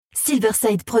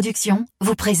Silverside Productions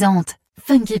vous présente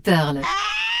Funky Pearl.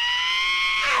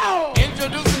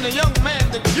 Introducing the young man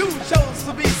that you chose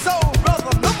to be soul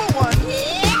brother number one.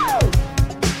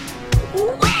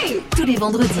 Oui. Tous les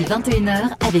vendredis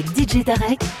 21h avec DJ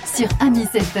Tarek sur Amis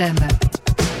FM.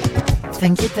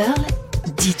 Funky Pearl,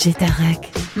 DJ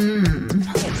Tarek.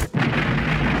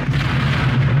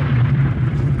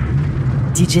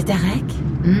 DJ Tarek,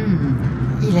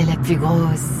 il a la plus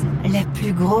grosse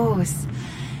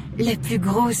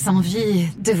envie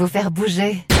de vous faire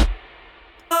bouger.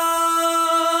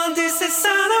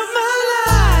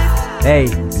 Hey,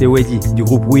 c'est Weddy du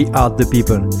groupe We Are The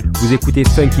People. Vous écoutez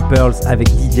Funky Pearls avec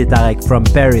DJ Tarek from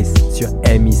Paris sur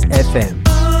Amis FM.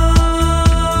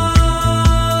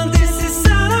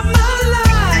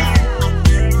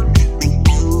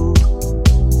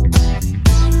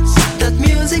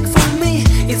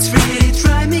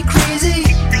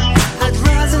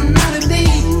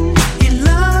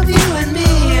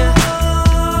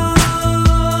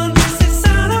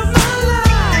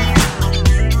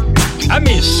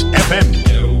 Amis FM.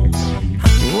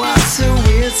 What's a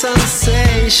weird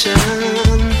sensation?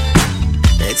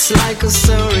 It's like a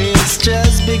story, it's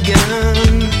just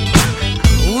begun.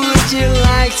 Would you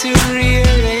like to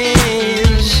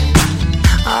rearrange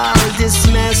all this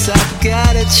mess? I've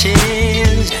gotta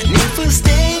change. And if we're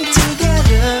staying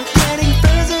together, getting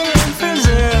further and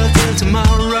further till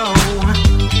tomorrow.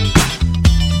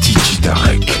 DJ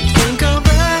Tarek. Think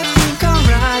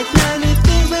alright, many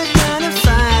things we're gonna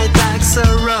fight like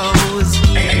sorrows.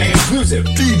 Exclusive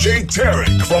DJ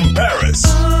Tarek from Paris.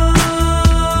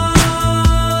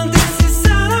 This is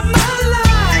out of my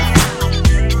life.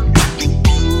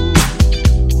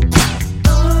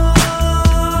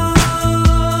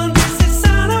 This is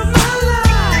out of my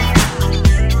life.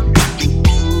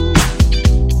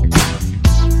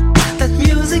 That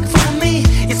music for me,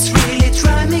 it's really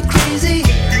driving me crazy.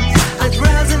 I'd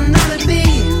rather not be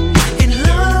in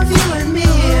love, you and me.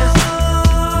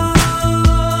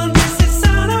 This is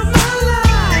out of my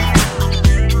life.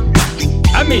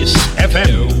 Amis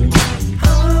FM.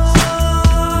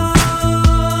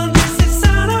 This is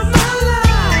out of my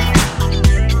life.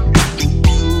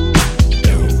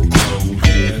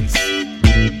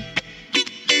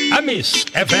 Amis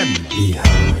FM.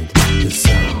 Behind the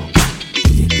sound,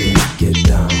 get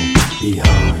down.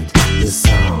 Behind the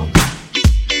sound,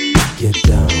 get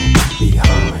down.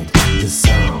 Behind the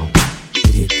sound,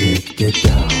 get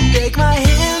down. Take my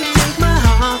hand, take my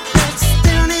heart. Let's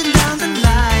turn it down the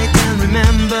light and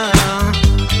remember.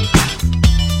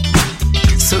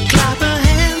 So clap our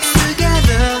hands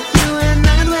together. You and I,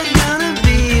 we're gonna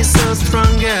be so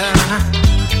stronger.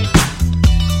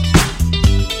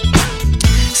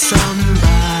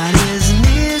 Somebody's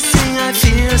missing, I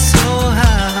feel so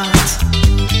hurt.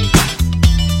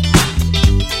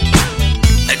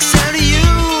 Except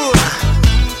you,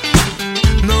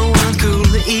 no one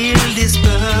could heal this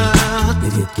bird.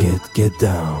 Get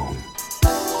down.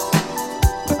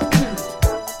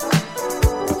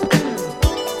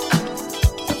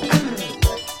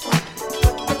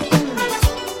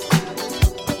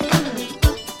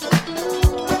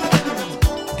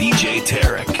 DJ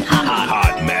Tarek.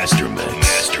 Hot Master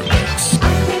Mix.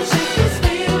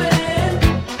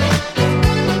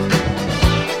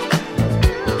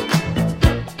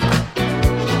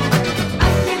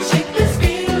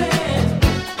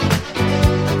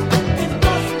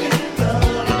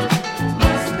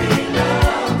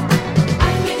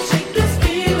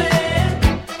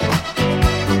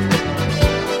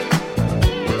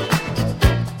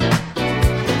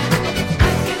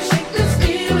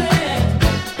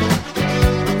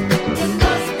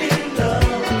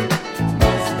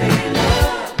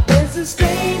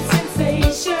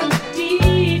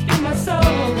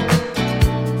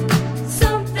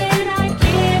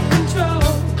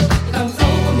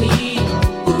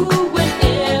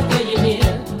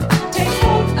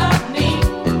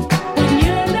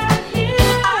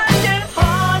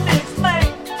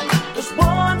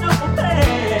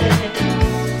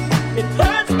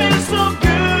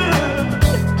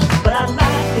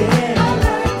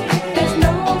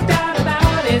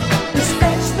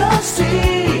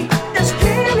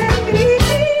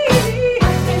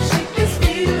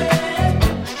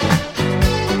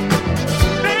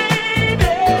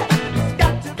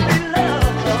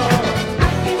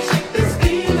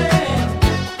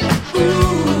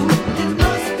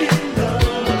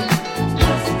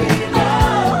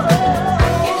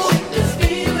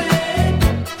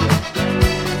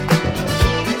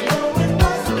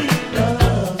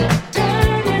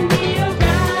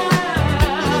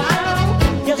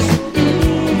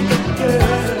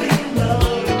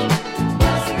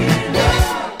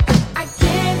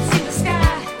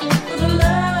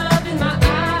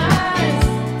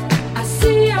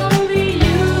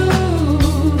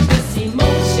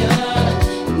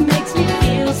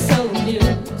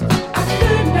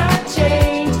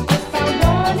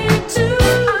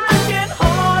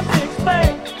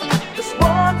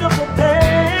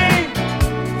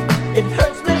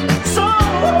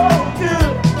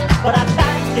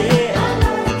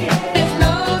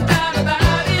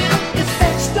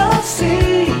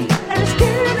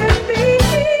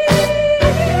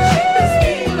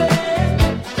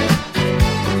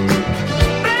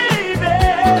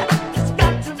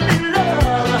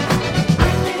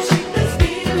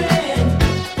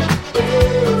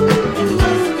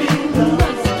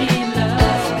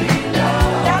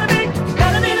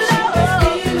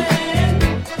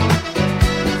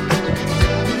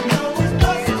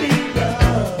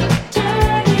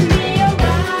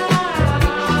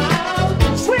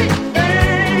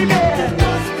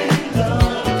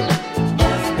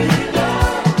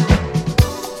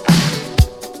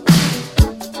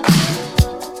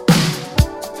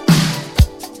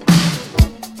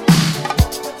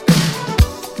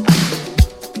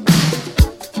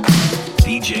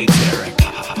 DJ Tarek.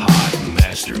 Hot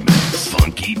Master Mix.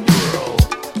 Funky Pearl.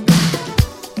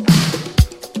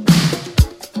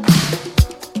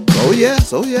 Oh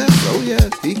yes, oh yes, oh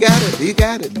yes. He got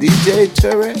it. DJ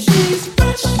Tarek. She's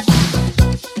fresh.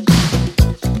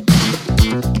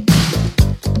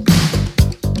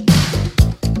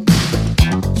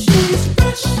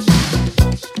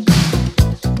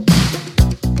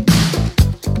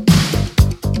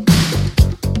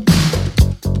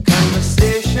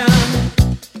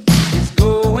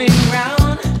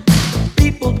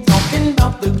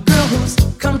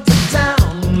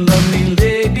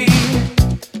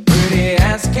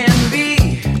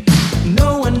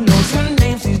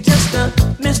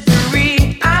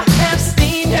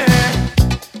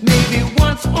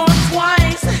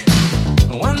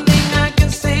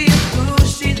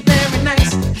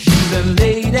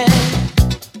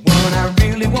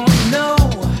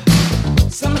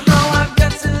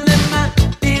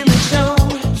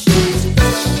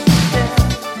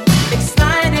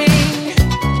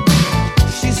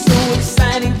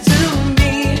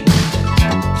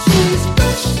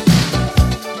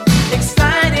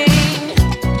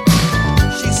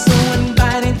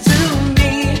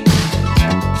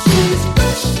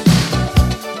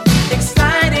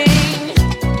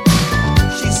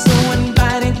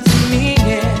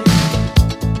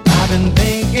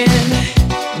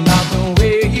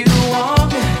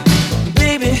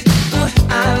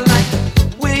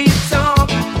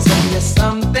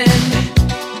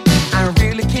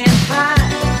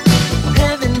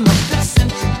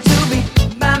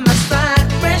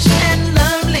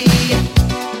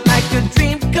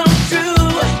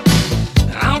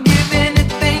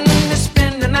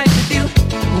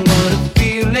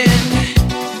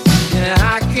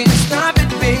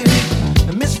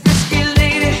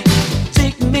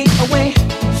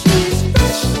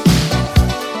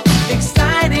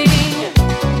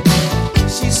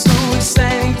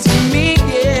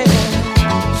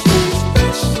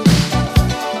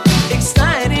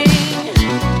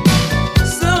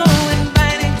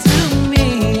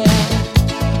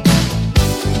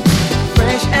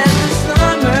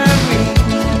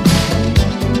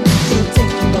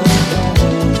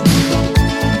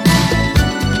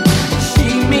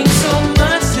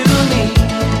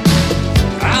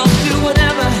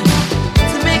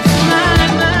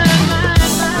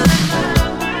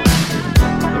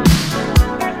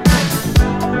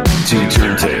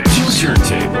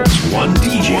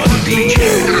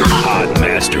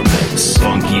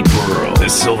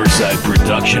 Silverside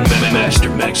Production Master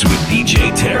Mix with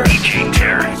DJ Tarek. DJ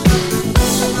Tarek.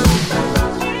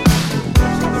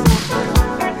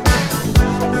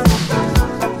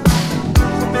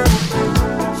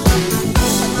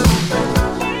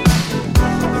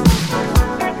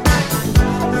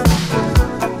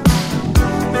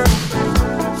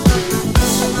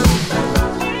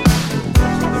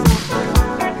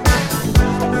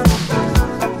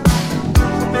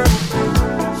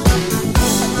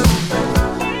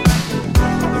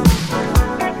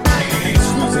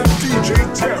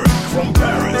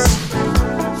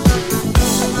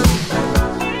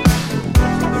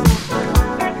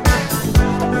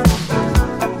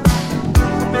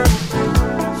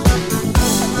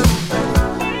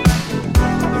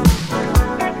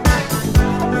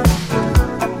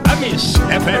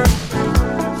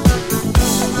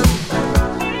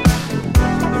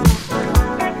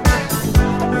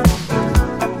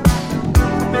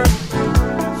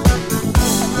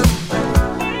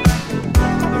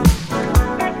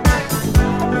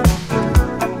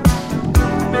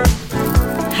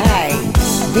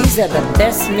 These are the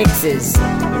best mixes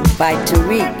by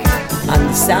Tariq on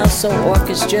the Salsoul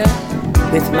Orchestra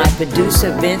with my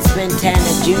producer Vince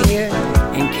Montana Jr.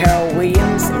 and Carol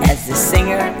Williams as the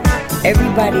singer.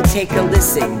 Everybody take a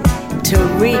listen.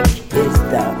 Tariq is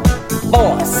the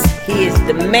boss. He is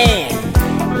the man.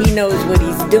 He knows what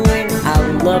he's doing. I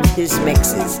love his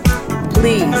mixes.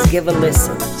 Please give a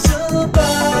listen.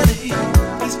 Somebody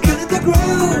is killing the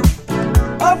groove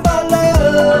of my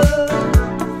love.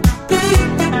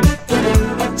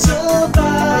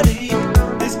 Somebody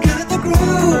is killing the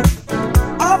groove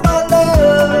of my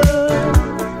love.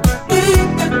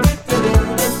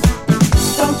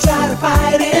 Don't try to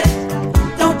fight it.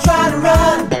 Don't try to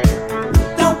run.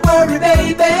 Don't worry,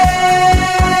 baby.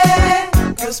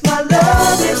 'Cause my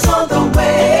love is on the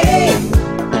way.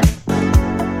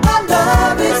 My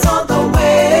love is on the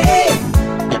way.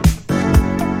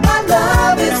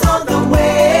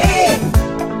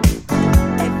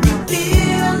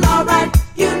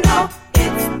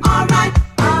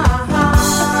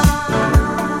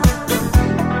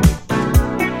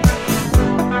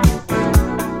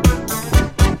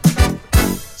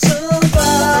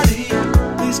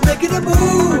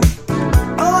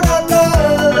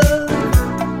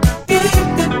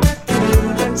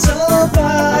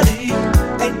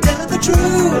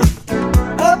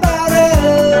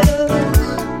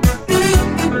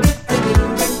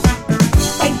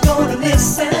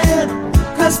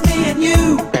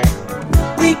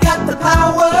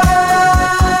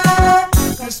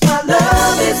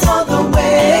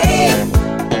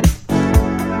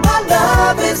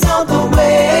 is on the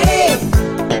way.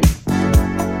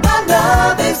 My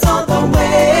love is on the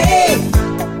way.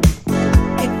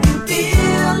 If you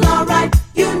feel alright,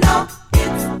 you know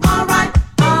it's alright.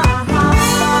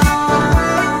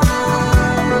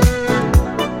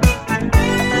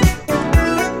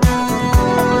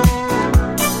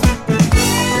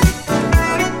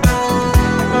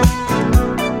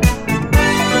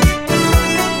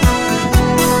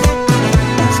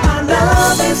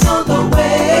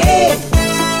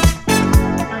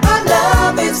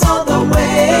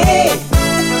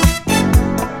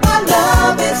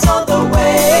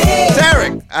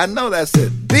 I know that's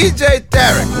it. DJ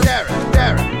Tarek.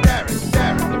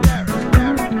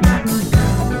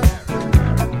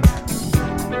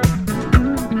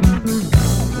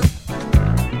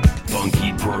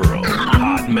 Funky Pearl,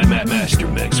 hot master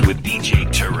mix with DJ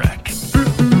Tarek.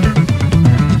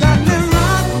 Got me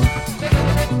running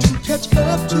to catch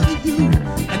up to you,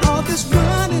 and all this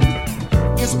running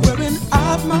is wearing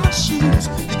out my shoes.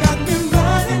 You got me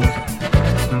running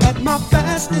at my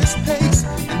fastest pace,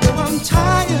 and though I'm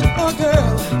tired, oh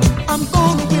girl, I'm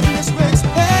gonna win this race.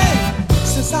 Hey,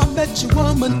 since I met you,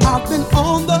 woman, I've been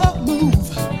on the move,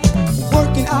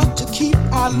 working out to keep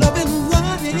our loving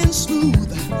running smooth.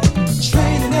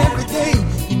 Training every day,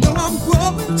 you know I'm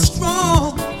growing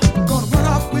strong. Gonna run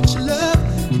off with your love,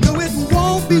 you know it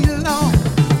won't be long.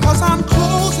 Cause I'm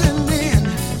closing in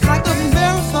like a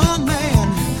marathon man.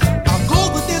 I'll go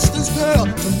the distance, girl,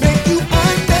 to make you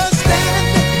understand.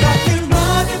 Got me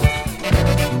running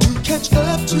to catch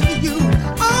up to you.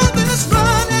 All this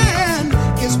running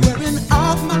is wearing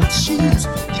out my shoes.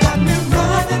 You got me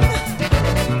running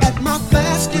at my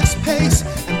fastest pace,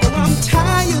 and though I'm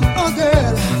tired, oh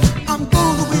girl, I'm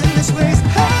gonna win this race.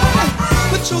 Hey,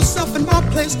 put yourself in my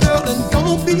place, girl, and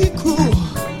don't be cruel.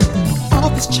 All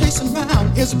this chasing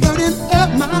around is burning up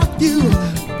my fuel,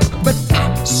 but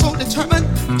I'm so determined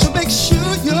to make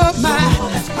sure you're mine.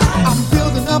 I'm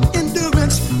building up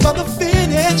endurance for the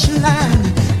finish line,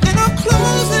 and I'm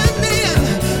closing in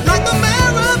like a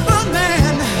marathon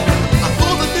man. I'll go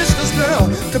the distance, girl,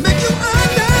 to make you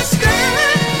understand.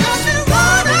 I've been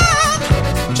running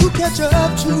to catch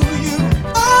up to you.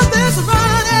 All this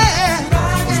running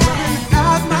is wearing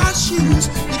out my shoes.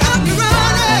 You got me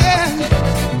running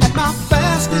at my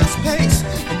fastest pace,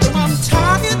 and though I'm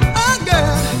tired, oh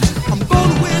girl, I'm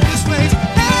gonna win this race.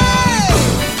 Hey,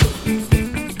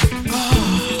 oh,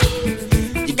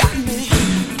 you got me.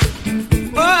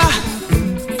 Oh,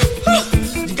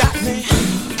 you got me.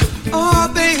 Oh,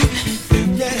 baby,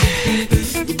 yeah,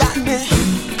 you got me.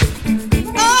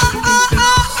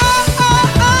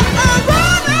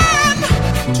 Running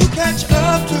to catch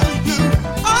up to you.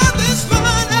 All this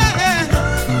running,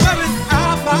 wearing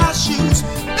out my shoes.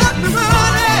 Got me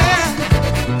running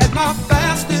at my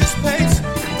fastest pace.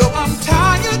 Though I'm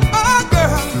tired, oh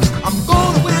girl, I'm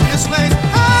gonna win this race.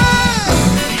 Hey,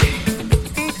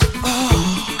 oh,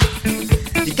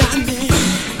 you got me.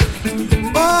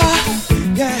 Oh,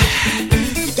 yeah,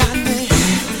 you got me.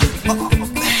 Oh,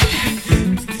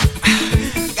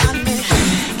 you got me.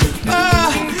 Well,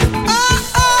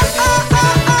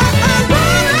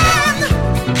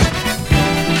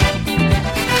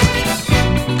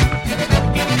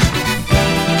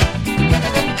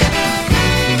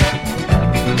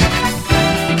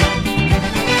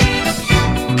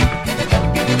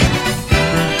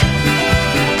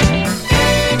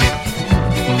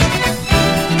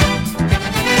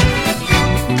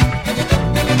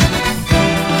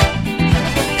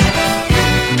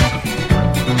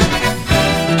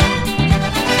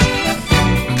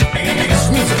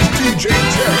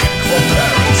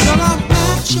 I'm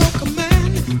at your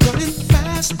command, running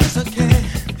fast as I can.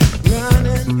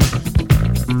 Running,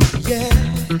 yeah.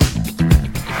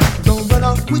 Don't run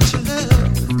off with your love.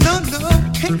 No,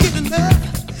 can't get enough.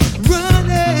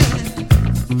 Running,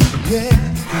 yeah.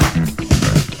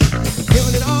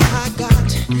 Giving it all I got.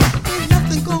 Ain't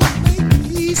nothing gonna make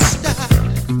me stop.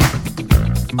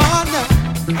 Oh no.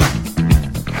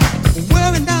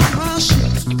 Wearing down my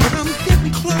shoes, but I'm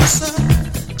getting closer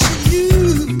to you.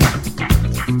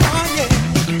 Oh yeah.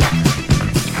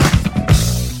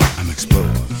 I'm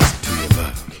exposed to your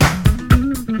love,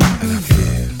 and I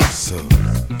feel so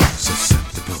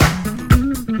susceptible.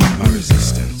 My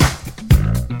resistance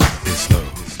is low,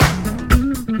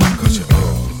 'cause you're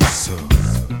all so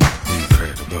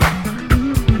incredible.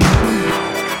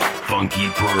 Funky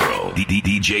Pearl,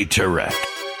 DJ Tarek.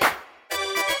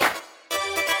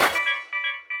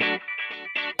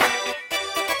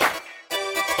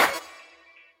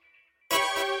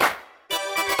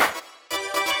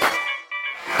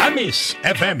 Amis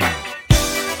FM.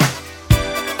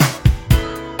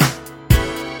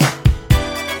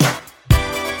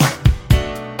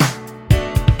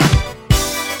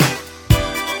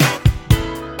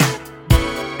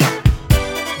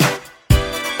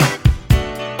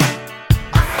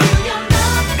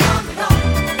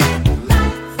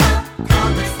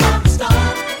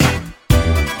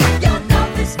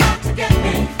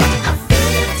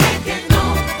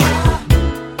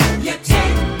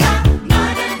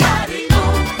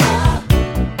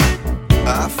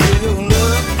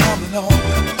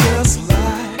 just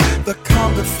like the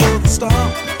calm before the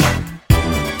storm.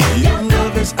 Your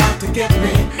love is out to get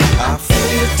me. I feel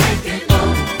you taking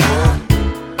over.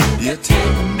 You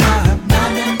take my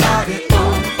mind and body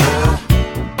over.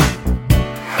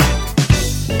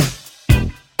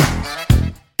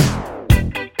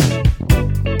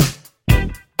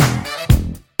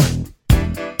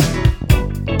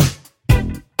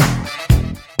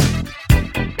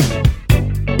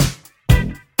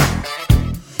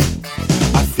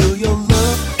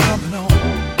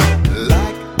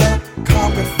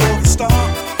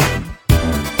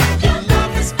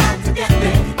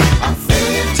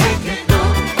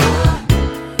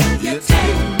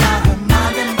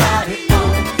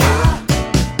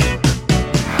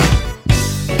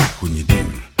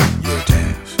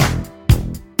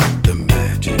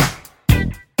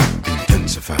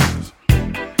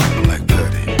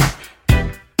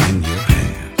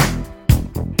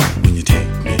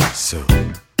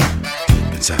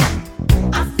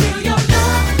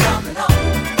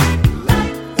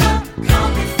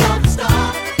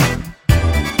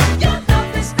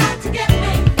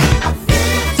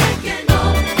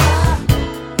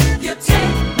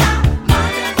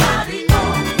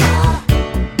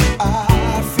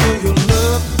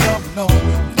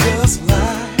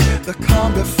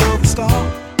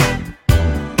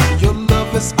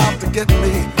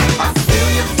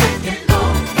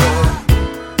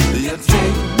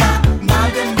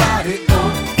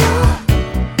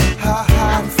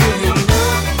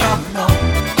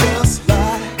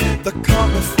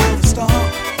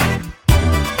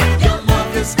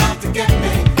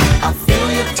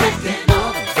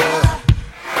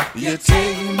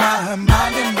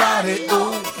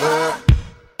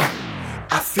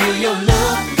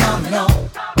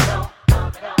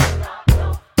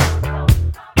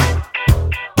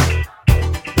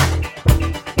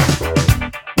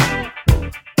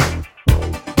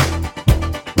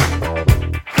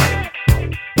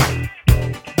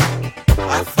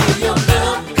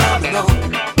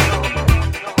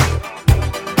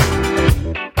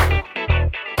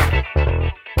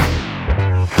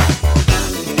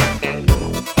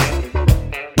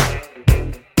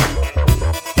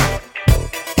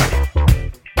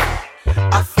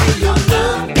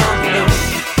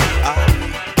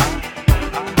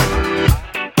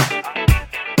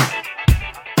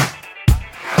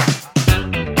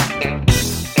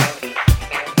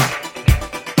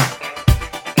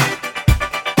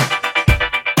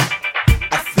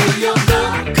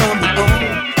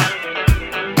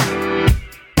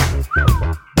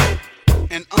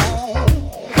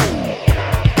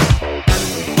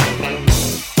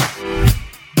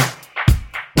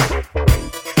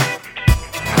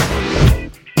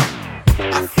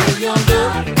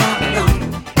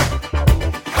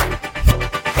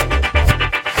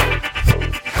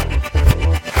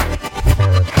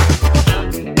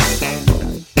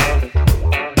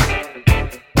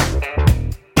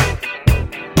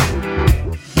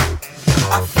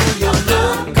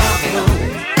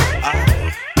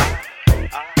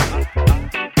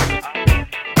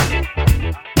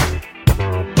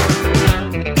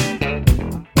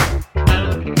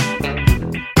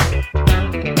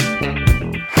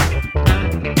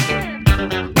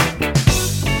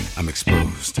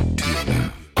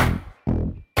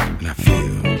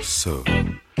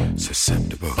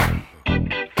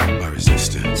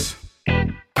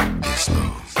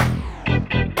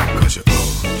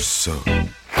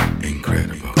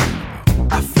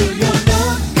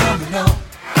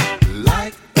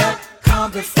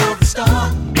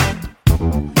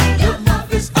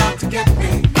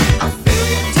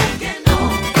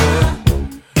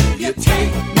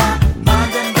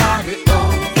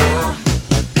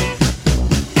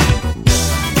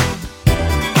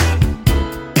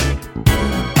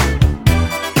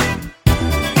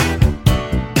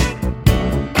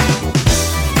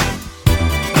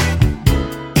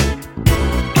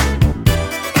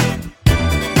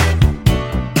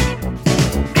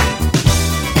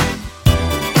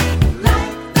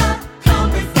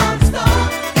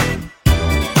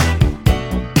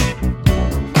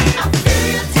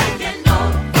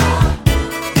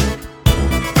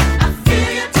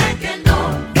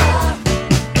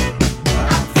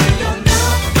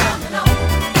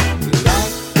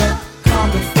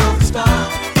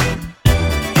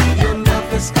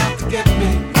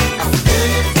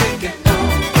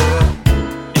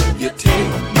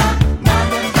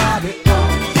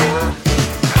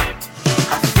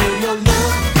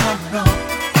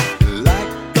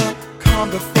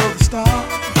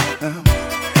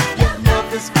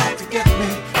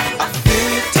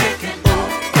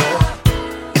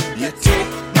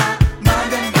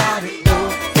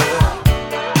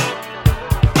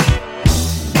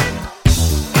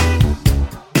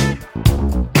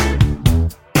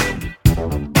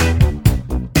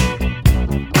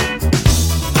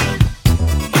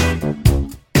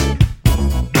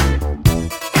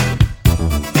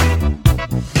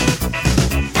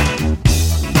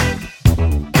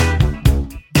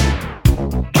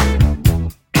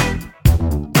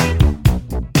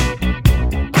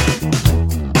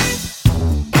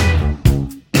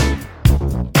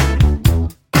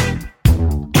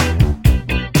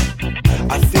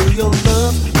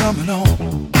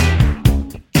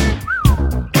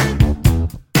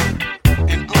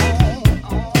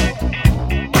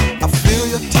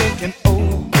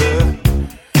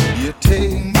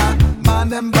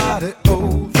 find them body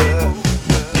over.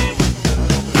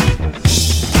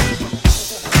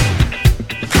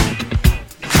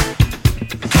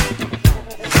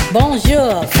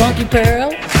 Bonjour, Funky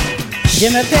Pearl. Je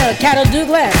m'appelle Carol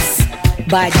Douglas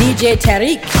by DJ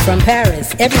Tariq from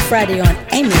Paris every Friday on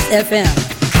Amos FM.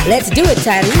 Let's do it,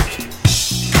 Tariq.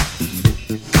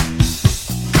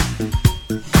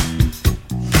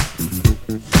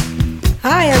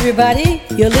 Hi, everybody.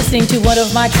 You're listening to one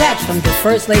of my tracks from the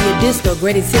First Lady of Disco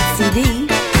Greatest Hits CD,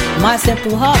 My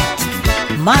Simple Heart.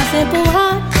 My Simple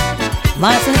Heart.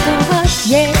 My Simple Heart.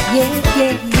 Yeah, yeah,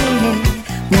 yeah,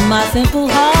 yeah. My simple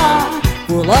heart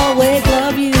will always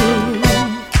love you.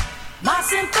 My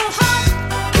simple heart.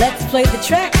 Let's play the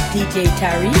track, DJ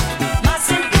Tariq. My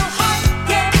simple heart,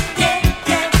 yeah, yeah,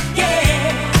 yeah,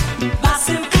 yeah. My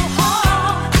simple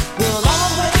heart will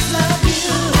always love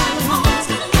you.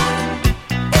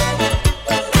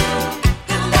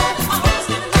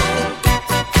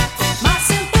 My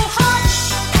simple heart.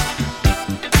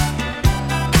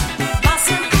 My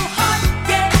simple heart,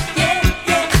 yeah, yeah,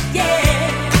 yeah,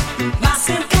 yeah. My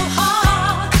simple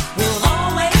heart will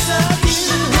always love you.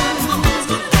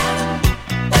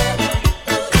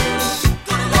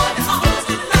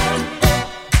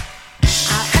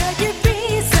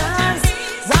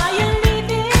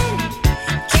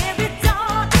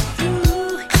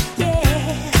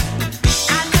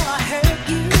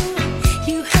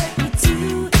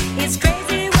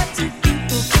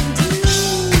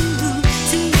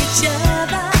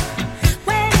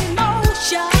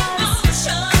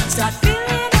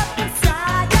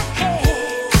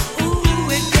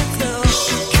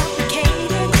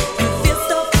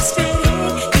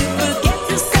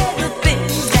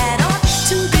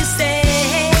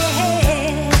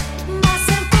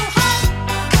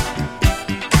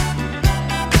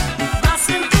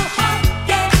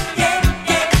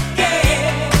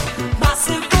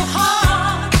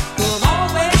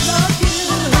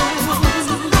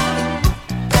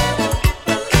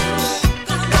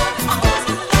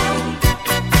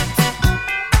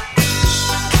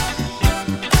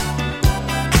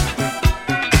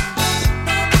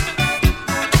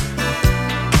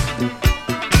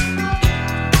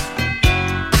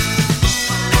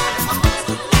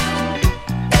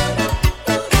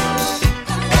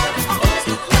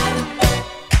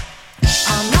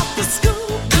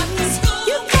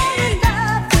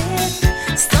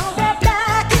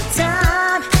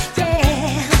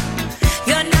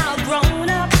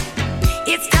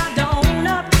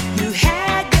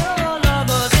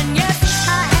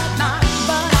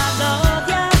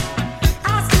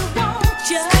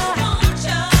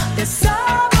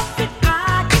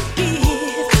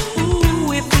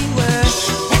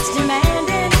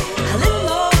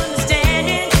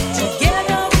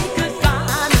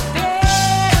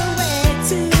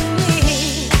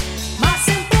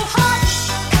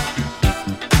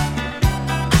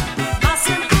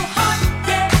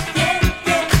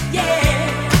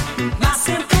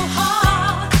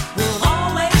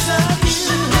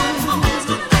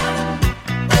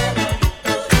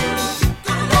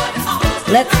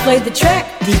 Let's play the track,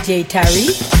 DJ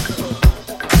Tariq.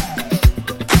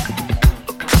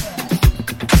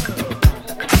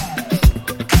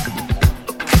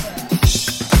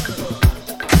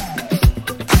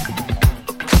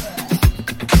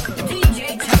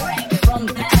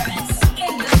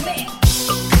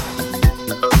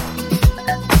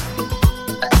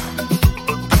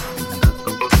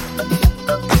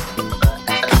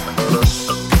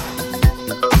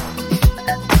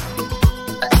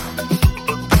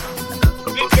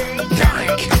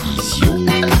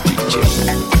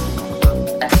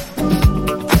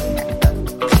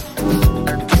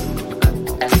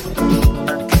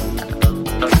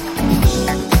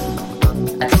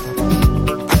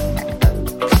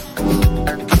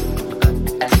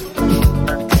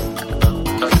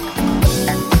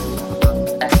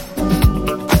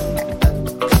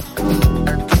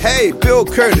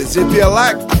 Curtis, if you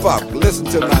like funk, listen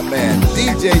to my man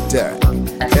DJ Tariq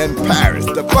in Paris,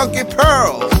 the Funky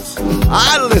Pearls.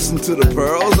 I listen to the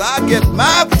Pearls, I get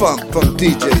my funk from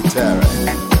DJ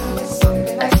Tariq.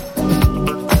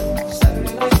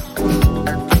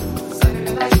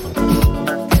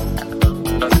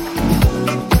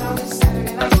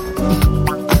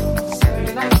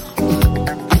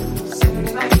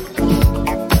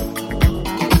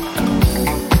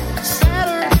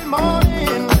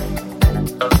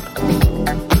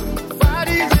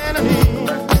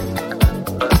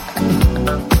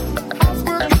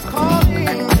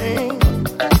 Calling me,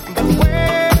 but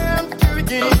when to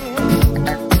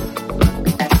begin?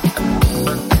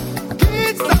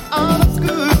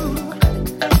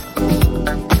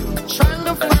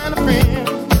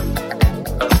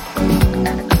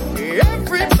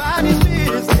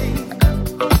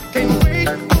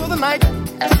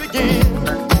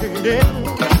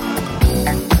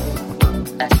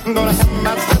 I'm gonna have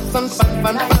myself some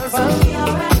fun.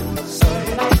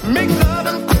 Make love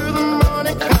until the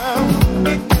morning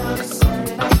comes.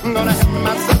 I'm gonna have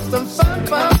myself some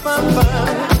fun.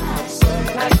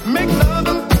 Make love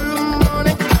until the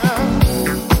morning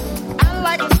comes. I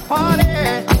like to party.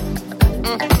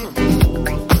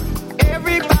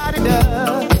 Everybody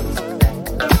does.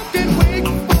 You can wait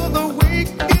for the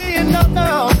weekend,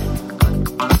 no.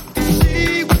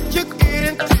 See what you get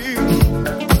into.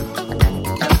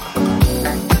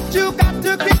 But you got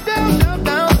to get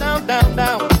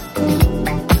down.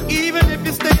 Even if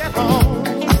you stay at home.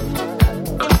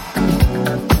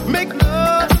 Make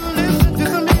love and listen to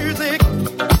some music.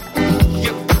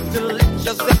 You got to let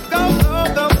yourself go,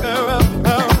 girl.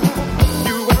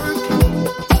 You work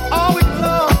all week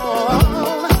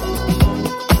long.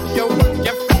 You work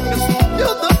your fingers to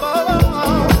the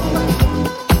bone.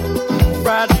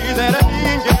 Friday,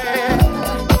 Saturday, yeah.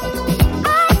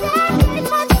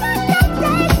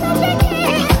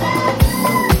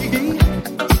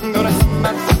 I'm gonna have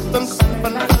my system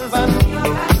fun.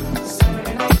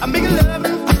 I'm making love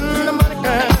until the morning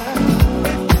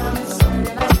comes.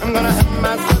 I'm gonna have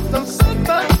my system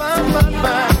fun.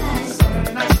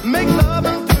 Make love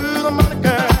until the morning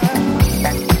comes.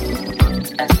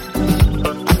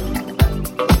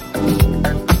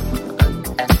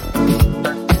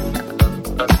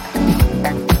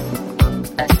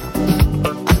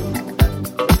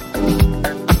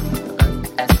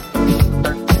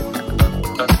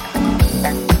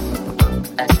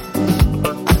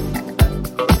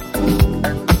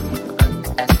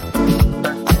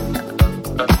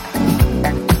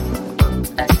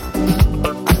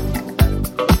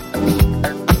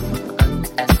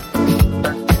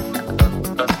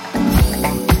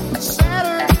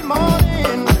 Saturday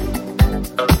morning,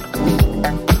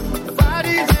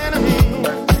 Friday's enemy.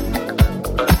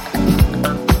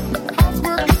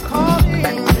 Housework is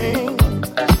calling me,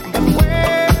 but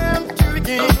where to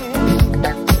begin?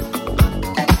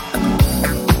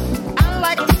 I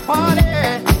like to party.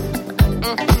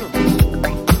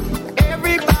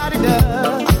 Everybody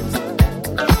does.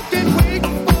 You can wait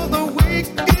for the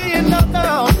weekend,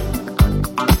 no.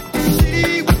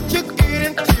 See what you get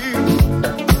into.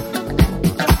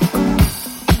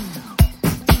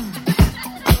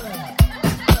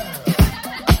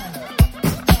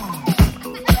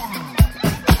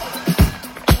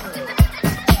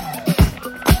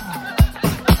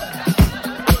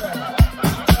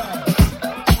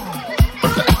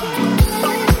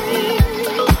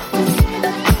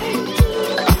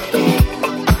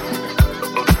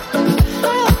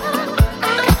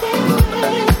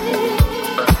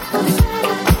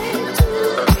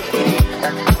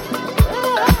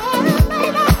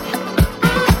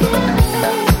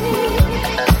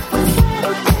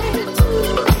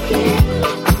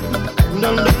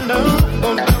 No.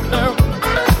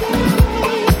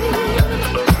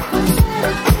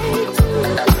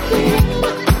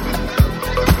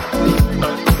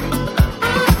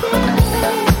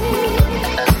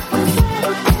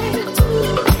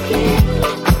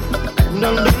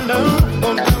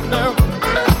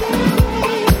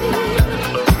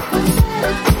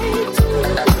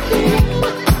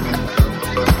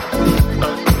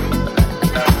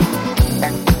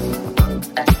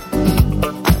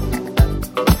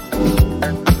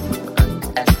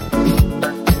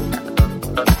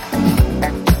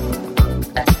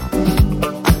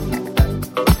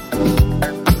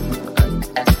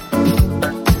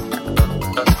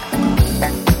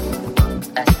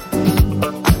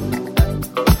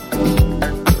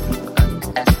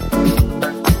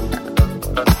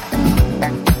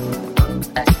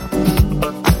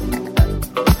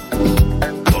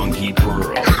 Funky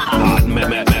Pearl, hot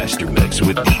master mix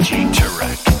with DJ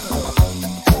Tarek.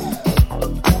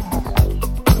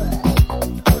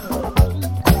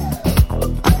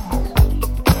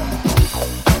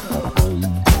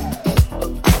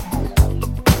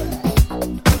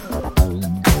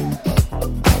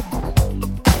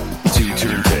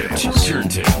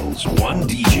 Turntables, one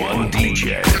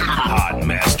DJ, hot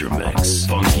master mix,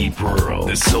 Funky Pearl,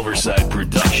 the Silverside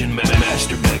production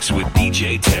master mix with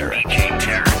DJ Tarek.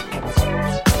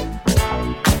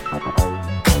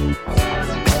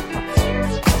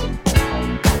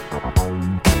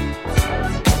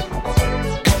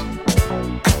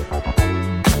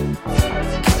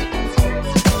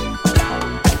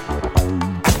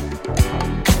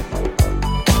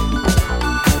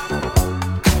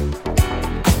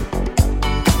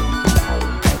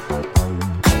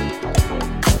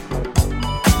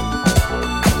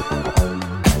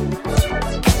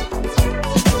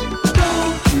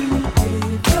 Don't you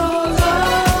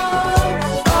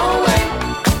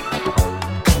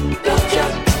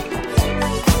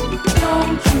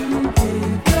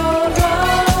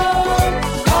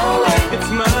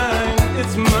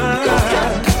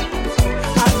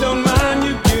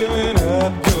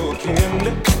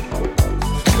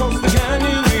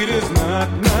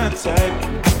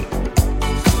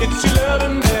It's your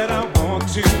loving that I want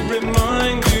to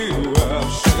remind you of,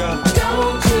 sugar.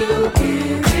 Don't you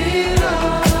give it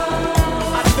up.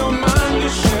 I don't mind you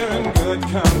sharing good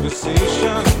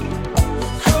conversation,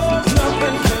 'cause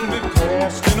nothing can be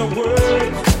passed in a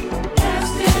word.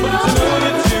 But to know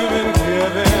that you've been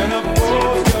giving up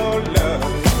all your love,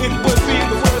 it would be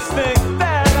the worst thing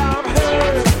that I've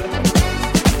heard.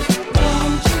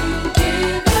 Don't you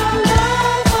give your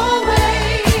love away.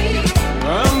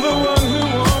 I'm the one who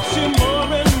wants you more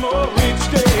and more each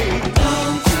day.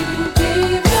 Don't you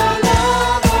give your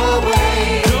love away.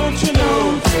 Don't you know,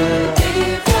 girl?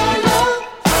 Give your love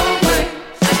away.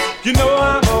 You know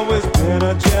I've always been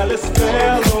a jealous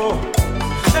fellow,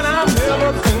 and I've never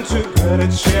been too good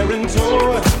at sharing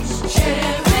toys.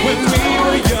 When we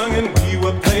were young and we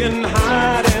were playing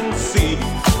hide and seek,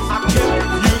 I kept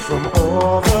you from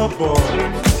all the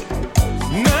boys.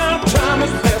 Now time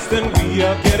has passed and we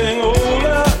are getting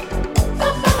older.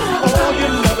 All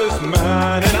your love is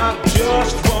mine and I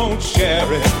just won't share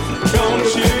it. Don't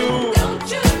you,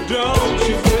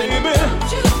 baby,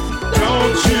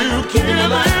 don't you give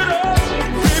it up.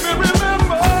 Baby,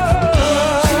 remember,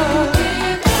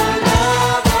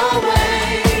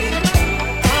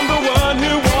 I'm the one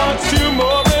who wants you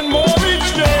more and more each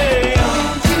day.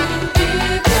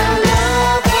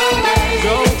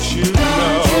 Don't you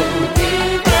know,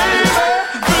 baby, baby.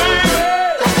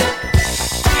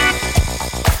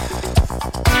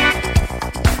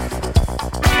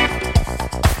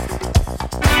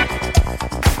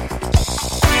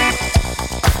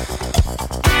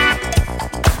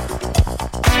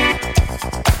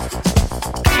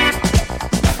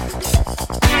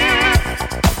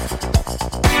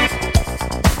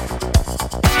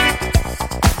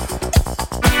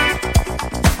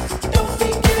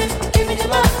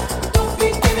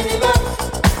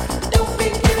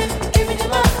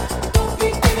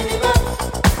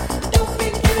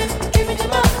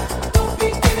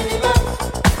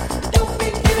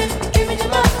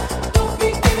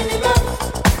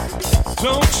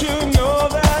 Don't you know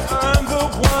that I'm the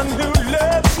one who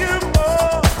loves you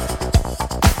more?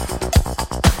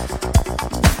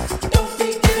 Don't be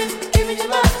giving your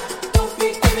love. Don't be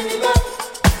giving your love.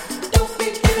 Don't be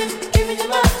giving your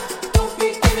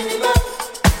love.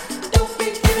 Don't be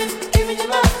giving your love. Don't be giving your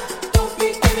love. Don't be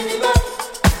giving your love.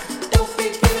 Don't be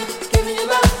giving your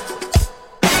love.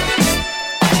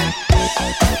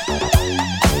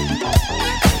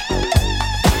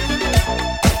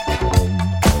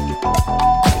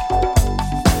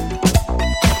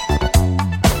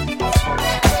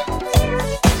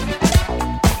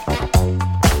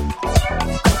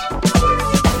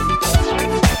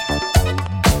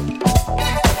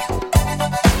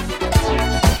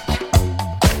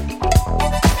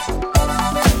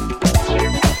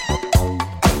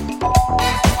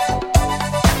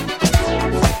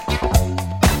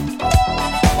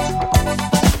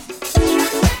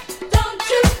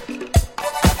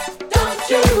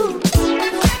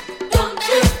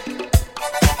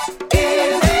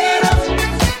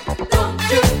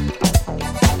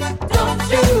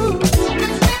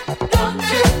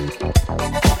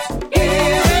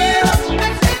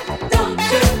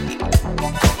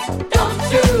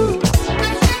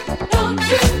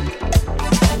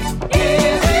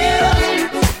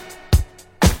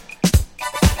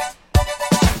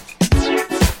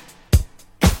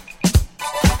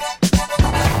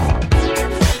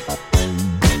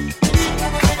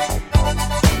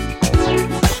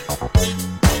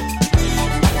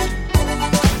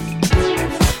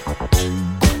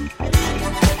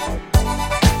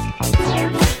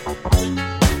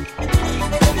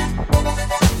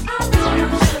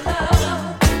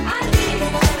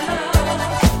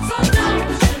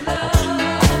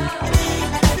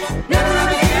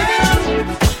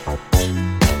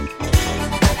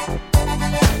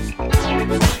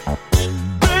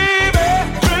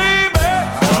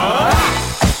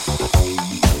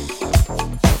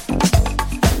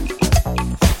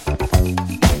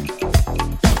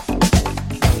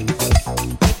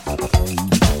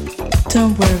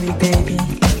 Don't worry, baby.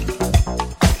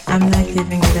 I'm not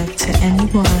giving it up to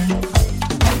anyone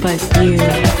but you.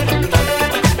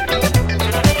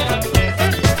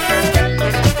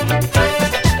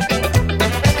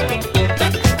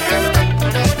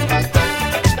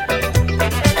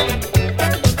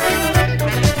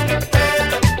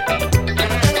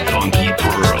 Funky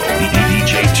Pearl,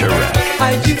 DJ Tarek.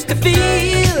 I used to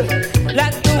feel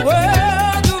like the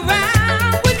world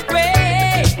around was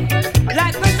gray,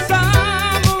 like a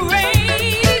summer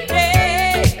rainy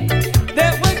day.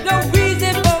 There was no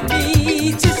reason for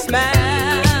me to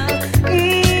smile.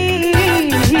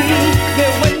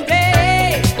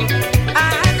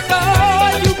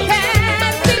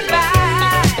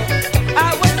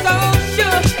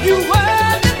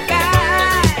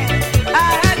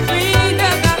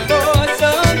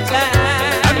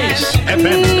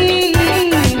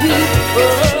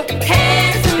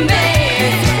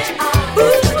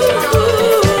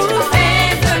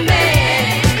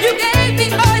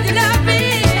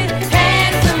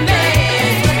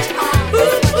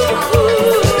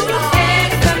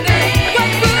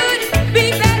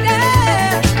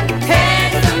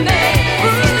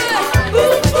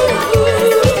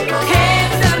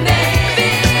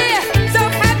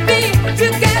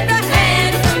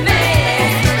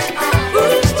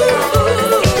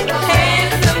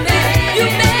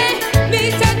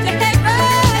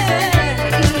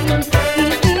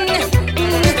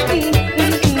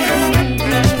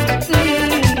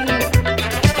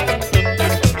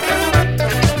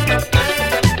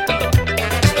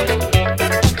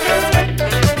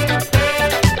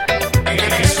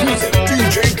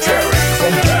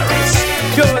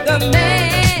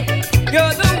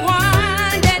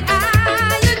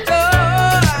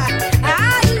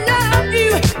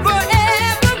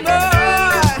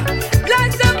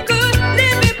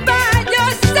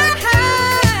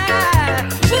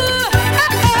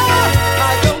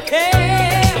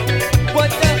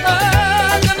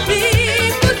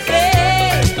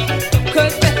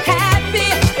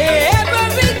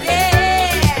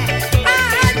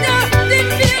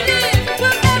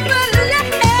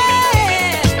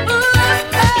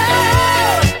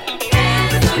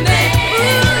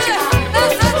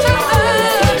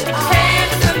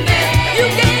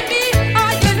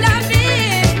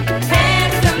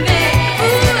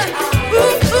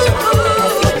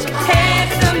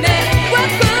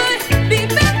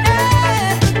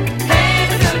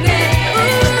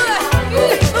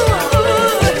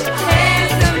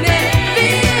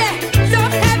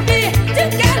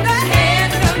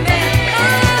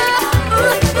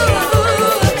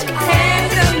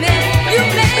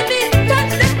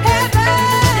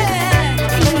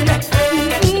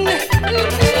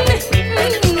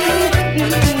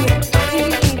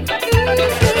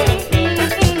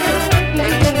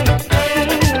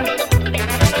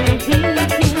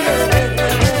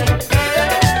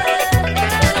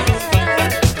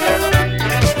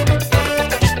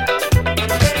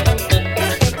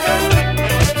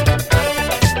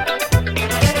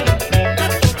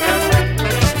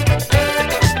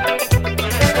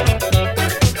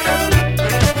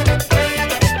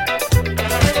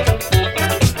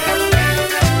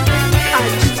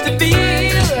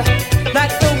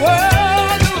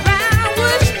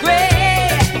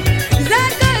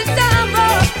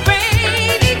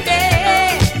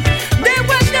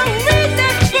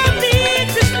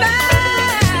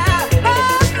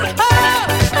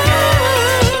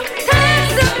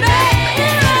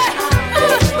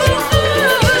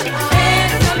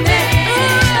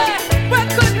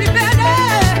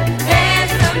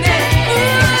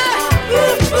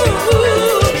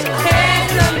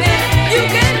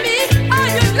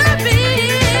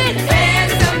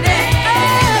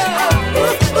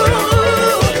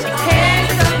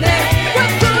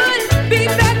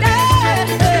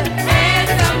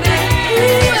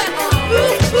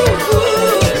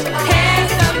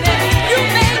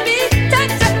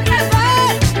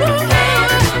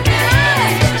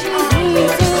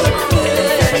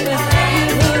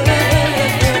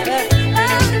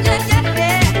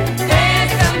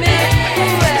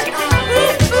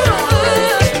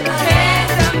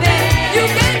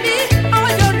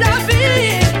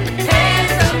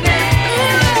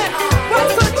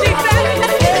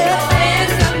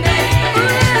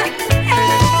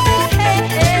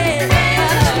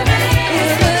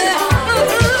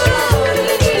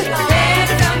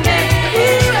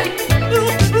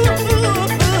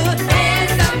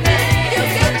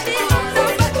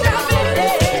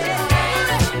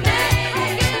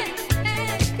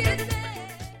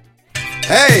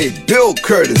 Hey, Bill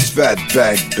Curtis,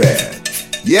 Fatback Band.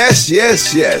 Yes,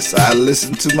 yes, yes, I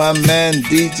listen to my man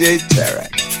DJ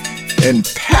Tarek. In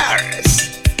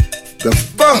Paris, the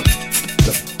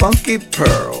Funky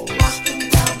Pearls.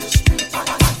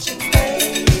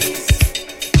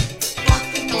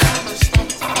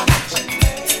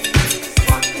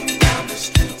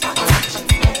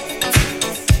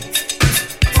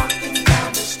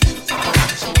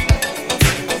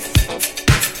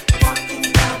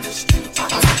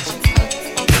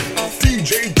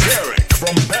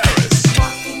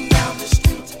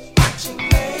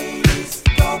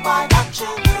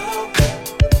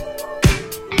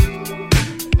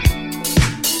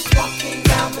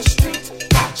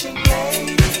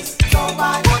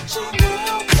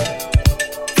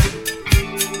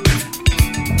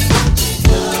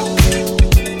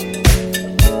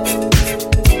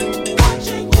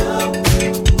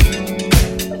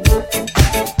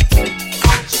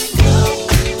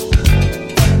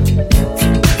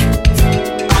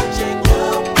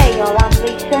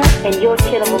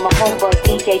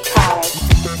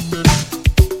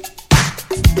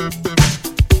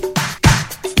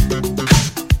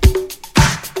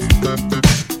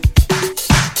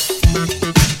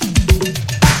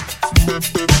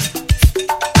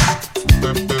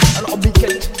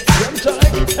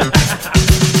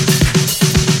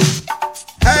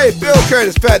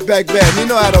 Fatback Band. You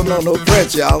know I don't know no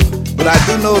French, y'all, but I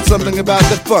do know something about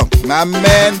the funk. My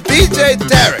man DJ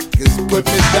Tarek is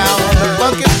putting it down on the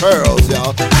Funky Pearls,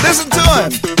 y'all. Listen to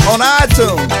him on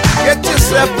iTunes. Get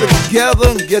yourself together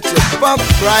and get your funk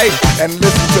right and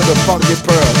listen to the Funky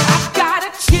Pearls. I got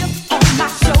a chip on my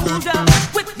shoulder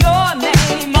with your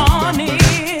name on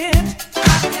it.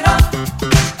 Knock it up.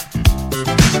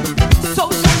 So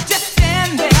don't just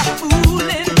stand there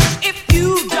fooling if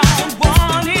you don't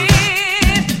want it.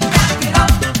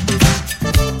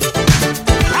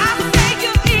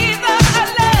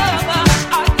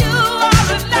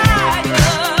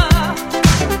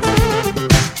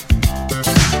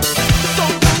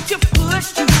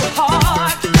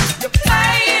 Hard, you're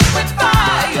playing with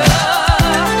fire.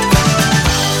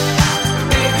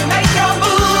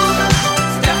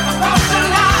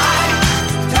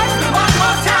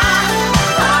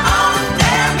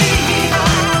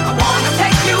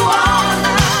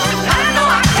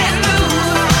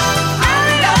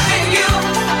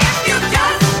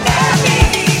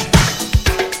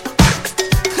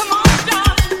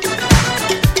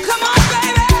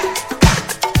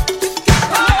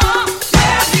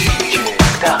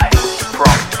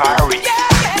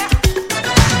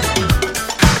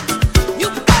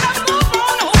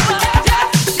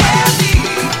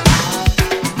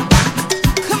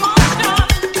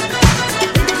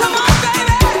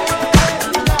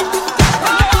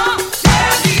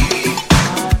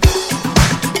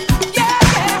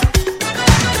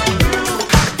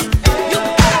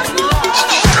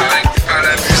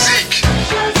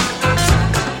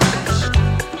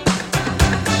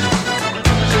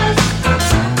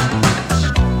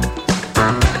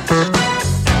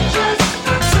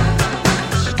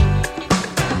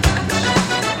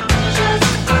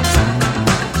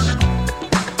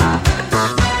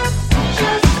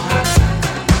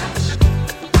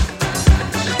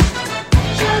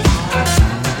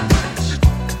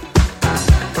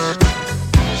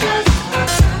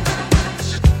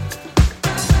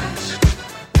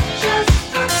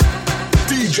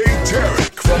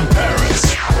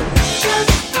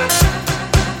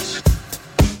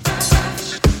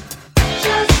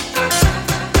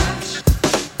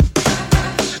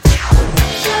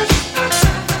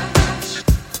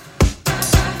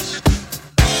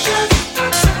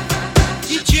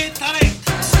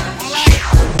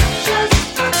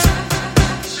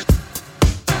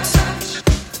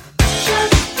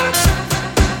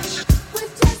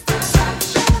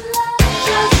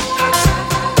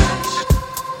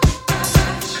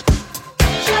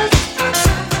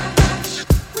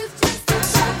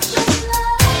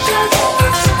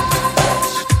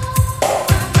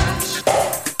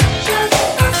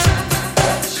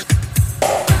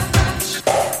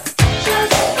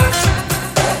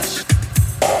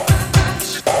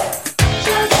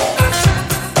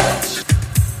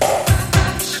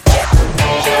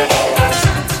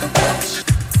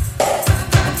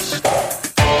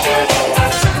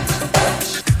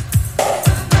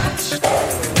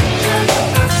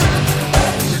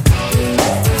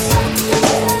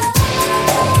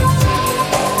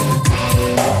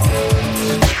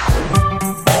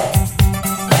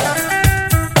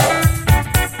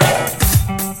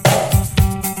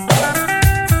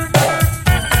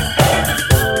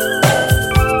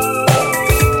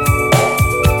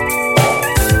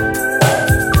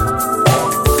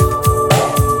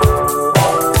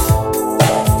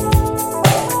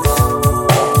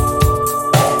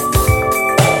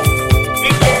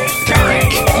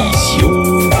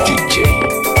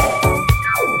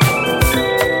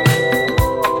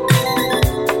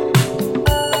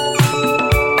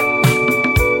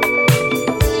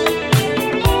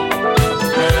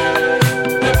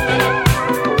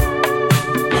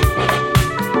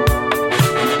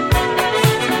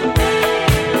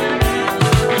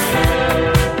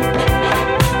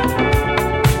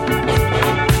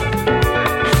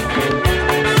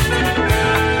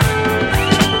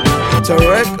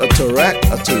 Tarek, a Tarek,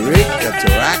 a Tariq, a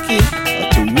Taraki, a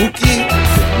Taruki,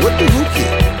 what the hookie?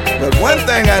 But one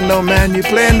thing I know, man, you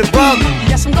playing the bug.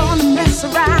 Yes, I'm gonna mess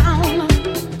around,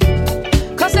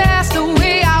 'cause that's the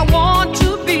way I want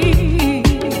to be.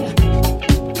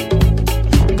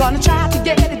 Gonna try to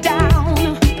get it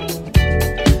down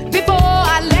before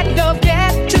I let love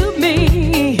get to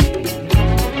me.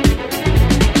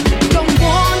 Don't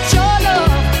want your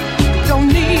love, don't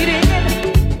need it.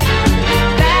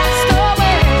 That's the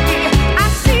way I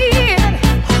see it.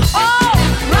 Oh,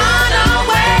 run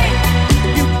away,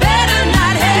 you better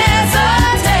not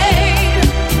hesitate.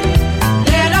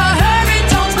 Better hurry,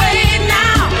 don't wait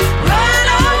now. Run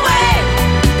away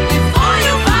before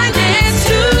you find it's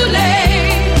too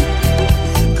late.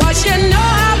 'Cause you know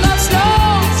how love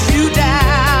slows you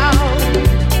down.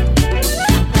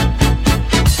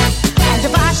 And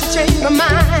if I should change my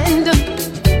mind,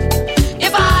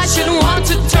 if I should want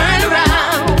to turn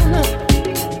around,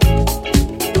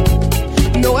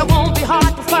 no, it won't be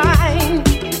hard to find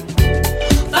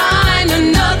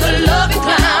another loving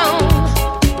clown.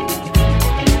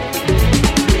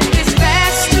 It's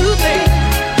best to think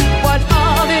what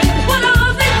of it,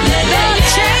 then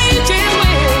change it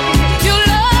when you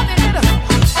love it.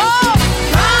 Oh,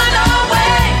 run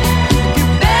away, you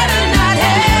better not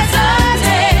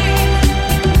hesitate.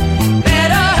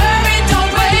 Better hurry,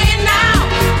 don't wait now.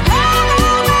 Run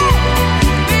away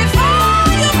before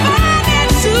you find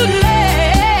it's too late.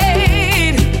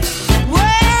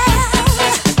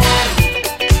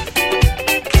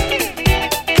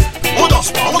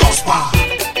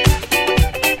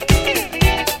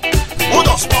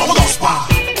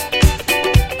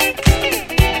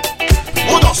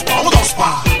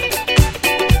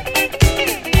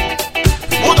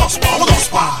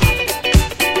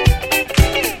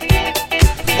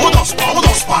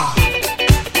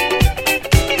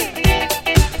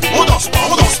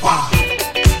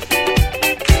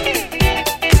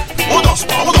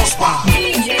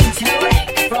 DJ Tarek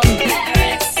from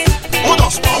Paris.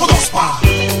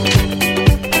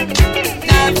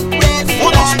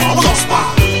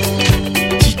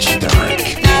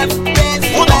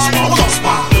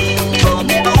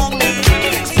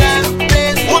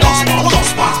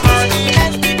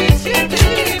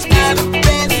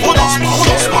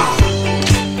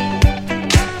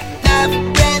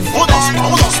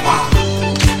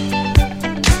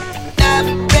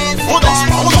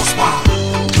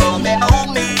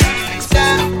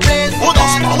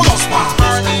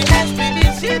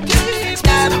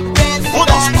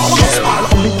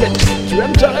 Tu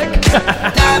aimes Tarek?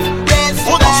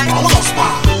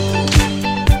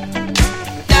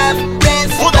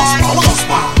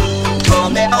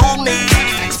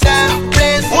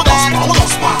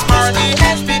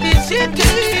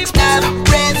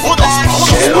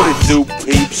 What it do,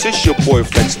 peeps? It's your boy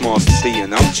Flex Master C,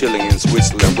 and I'm chilling in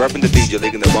Switzerland, rapping the DJ,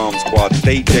 leading the bomb squad.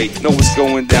 DJ, know what's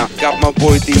going down. Got my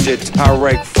boy DJ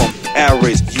Tarek from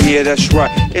Paris. Yeah, that's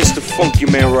right. It's the funky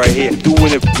man right here,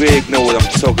 doing it big. Know what I'm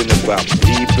talking about?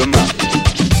 Keep him out.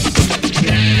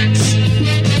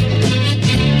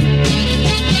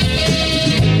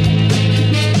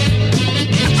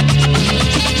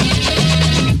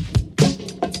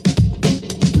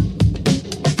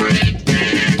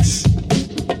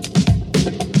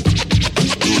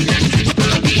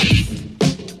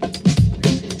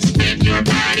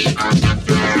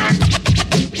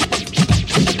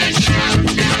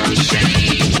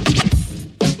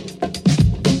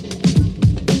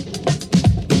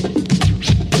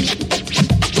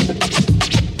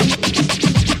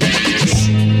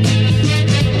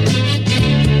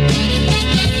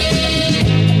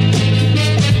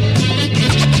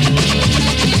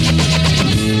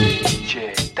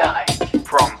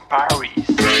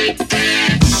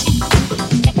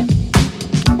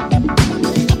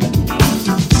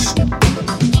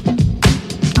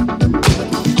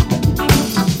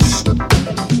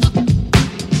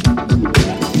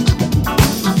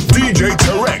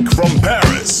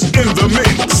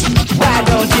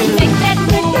 Make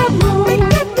that move.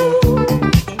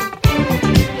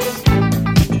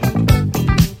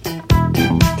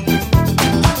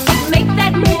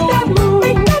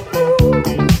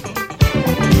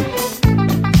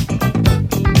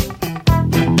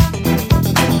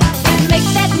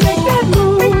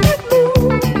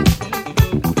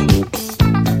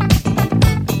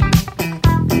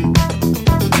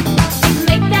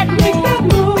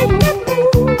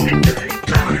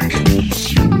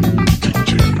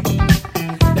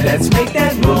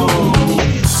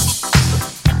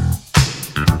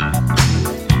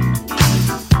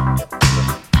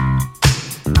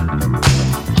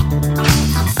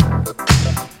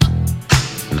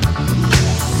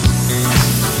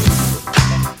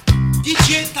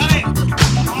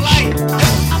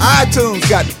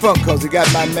 got the funk cause he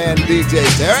got my man DJ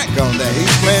Derek on there.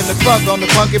 He's playing the funk on the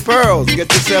Funky Pearls.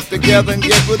 Get yourself together and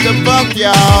get with the funk,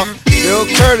 y'all. Bill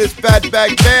Curtis,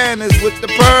 Fatback Band is with the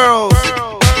Pearls.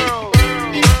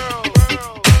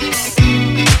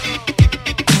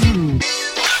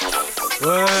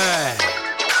 Ouais,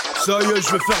 ça y est,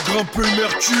 je vais faire grimper le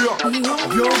mercure.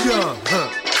 Bien.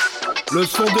 Le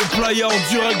son des playas en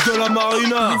direct de la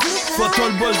marina.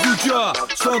 Fatal Bazooka,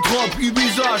 Saint-Trope,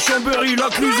 Ibiza, Chambéry, La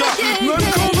Clusa.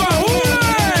 Même combat,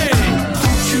 ouais.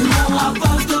 Tranquillement à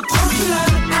base de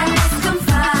tranquillade. Alex comme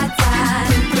fatal.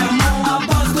 Clairement à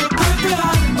base de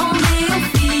pépérade. On est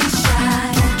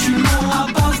official. Tranquillement à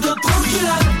base de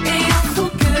tranquillade. Et on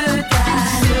fout que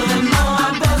dalle. Sereinement à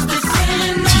base de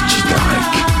sérénade. DJ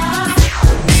Tarek.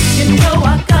 You know I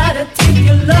gotta take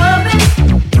your loving.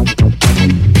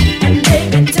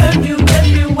 Turn you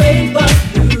every way but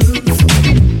lose.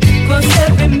 'Cause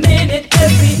every minute,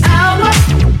 every hour,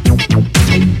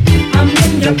 I'm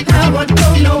in your power,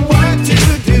 don't know what to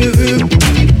do.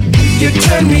 You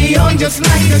turn me on just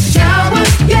like a shower,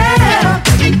 yeah.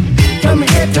 From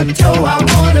head to toe, I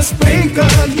wanna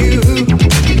sprinkle you.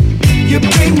 You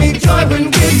bring me joy when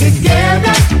we're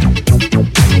together.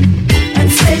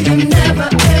 And say you never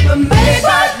ever made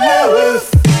but lose.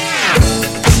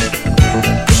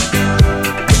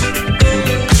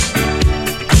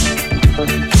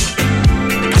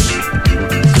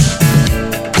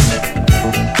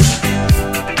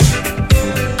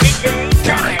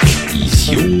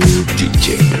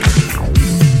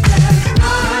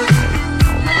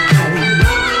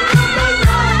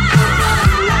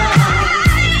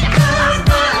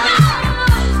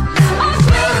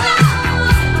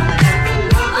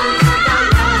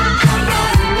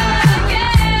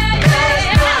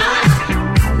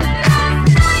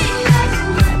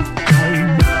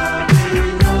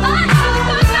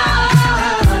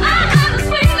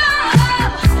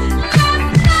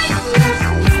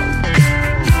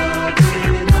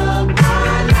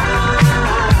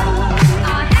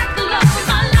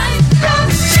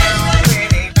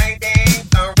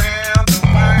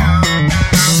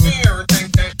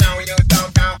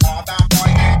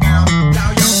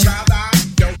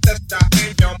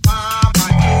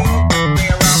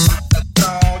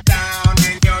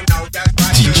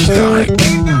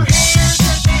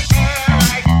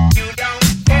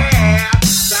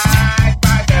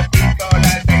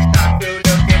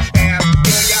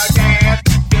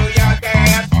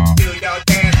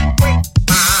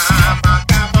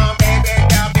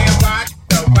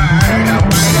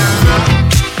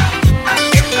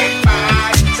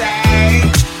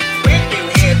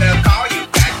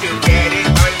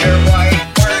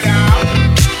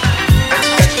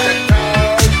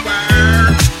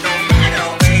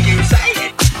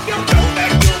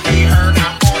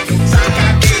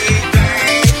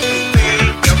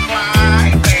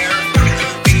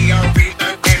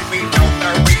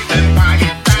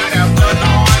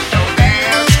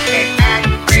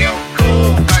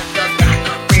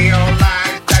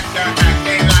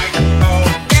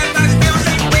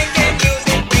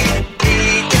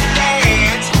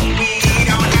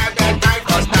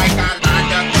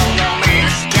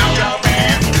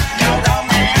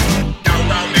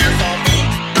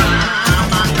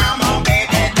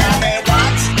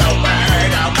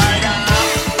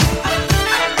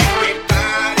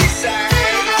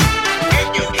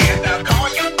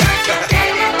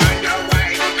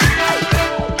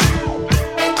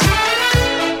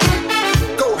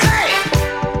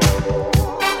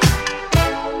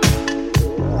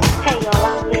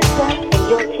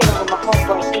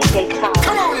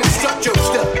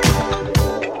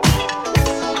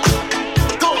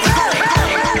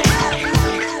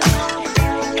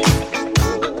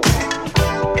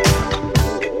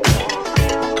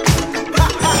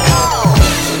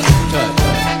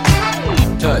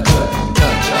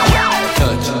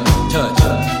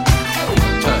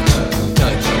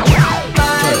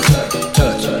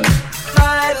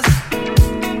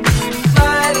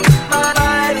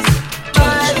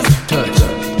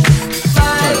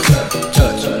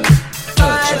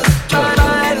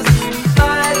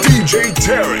 DJ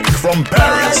Tarek from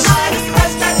Paris.